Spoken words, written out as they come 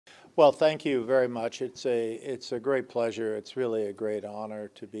Well, thank you very much. It's a great pleasure. It's really a great honor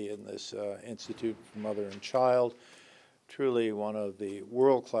to be in this Institute for Mother and Child, truly one of the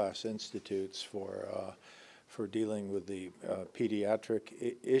world-class institutes for dealing with the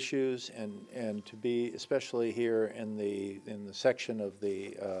pediatric issues, and to be especially here in the section of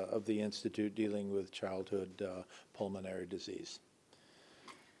the institute dealing with childhood pulmonary disease.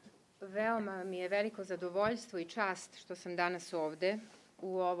 Veoma mi je veliko zadovoljstvo i čast što sam danas ovde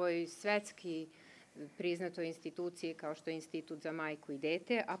u ovoj svetski priznatoj instituciji kao što je Institut za majku i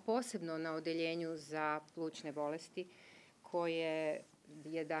dete, a posebno na odeljenju za plućne bolesti koje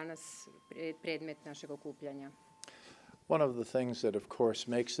je danas predmet našeg okupljanja. One of the things that, of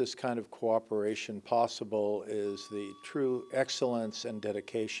course, makes this kind of cooperation possible is the true excellence and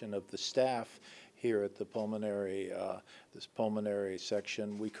dedication of the staff here at the this pulmonary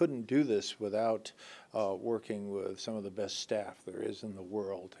section. We couldn't do this without working with some of the best staff there is in the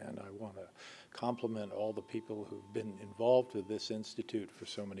world, and I want to compliment all the people who've been involved with this institute for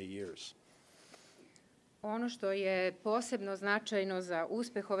so many years. Ono što je posebno značajno za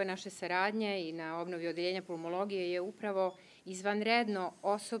uspeh ove naše saradnje i na obnovi odeljenja pulmologije je upravo izvanredno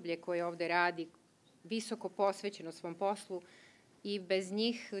osoblje koje ovde radi, visoko posvećeno svom poslu, i bez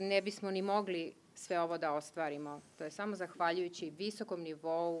njih ne bismo ni mogli sve ovo da ostvarimo. To je samo zahvaljujući visokom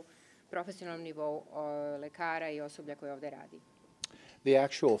nivou, profesionalnom nivou lekara i osoblja koje ovde radi. The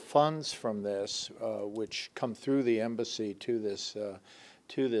actual funds from this, which come through the embassy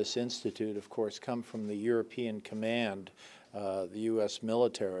to this institute, of course, come from the European Command, the U.S.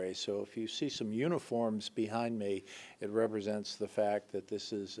 military. So if you see some uniforms behind me, it represents the fact that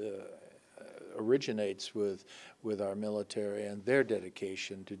this originates with our military and their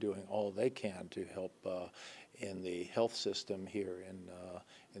dedication to doing all they can to help in the health system here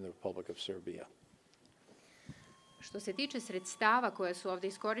in the Republic of Serbia. Što se tiče sredstava koja su ovde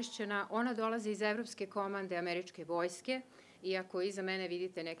iskorišćena, ona dolaze iz evropske komande američke vojske. Iako iza mene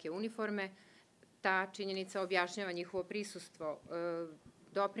vidite neke uniforme, ta činjenica objašnjava njihovo prisustvo.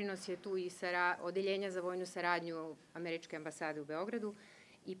 Doprinos je tu i odeljenja za vojnu saradnju američke ambasade u Beogradu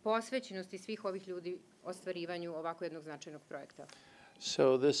i posvećenosti svih ovih ljudi ostvarivanju ovako jednog značajnog projekta.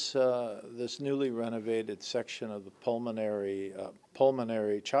 So this newly renovated section of the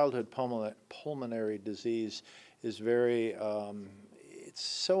childhood pulmonary disease is it's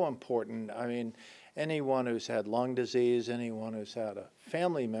so important. I mean, anyone who's had lung disease, anyone who's had a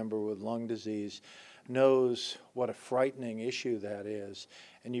family member with lung disease knows what a frightening issue that is,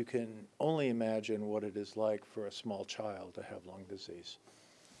 and you can only imagine what it is like for a small child to have lung disease.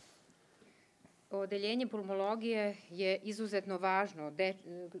 Odeljenje pulmologije je izuzetno važno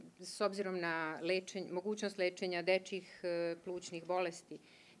s obzirom na mogućnost lečenja dečjih plućnih bolesti.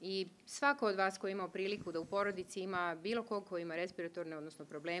 I svako od vas ko je imao priliku da u porodici ima bilo kog ko ima respiratorne, odnosno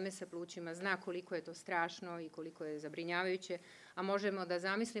probleme sa plućima, zna koliko je to strašno i koliko je zabrinjavajuće, a možemo da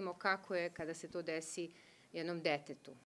zamislimo kako je kada se to desi jednom detetu.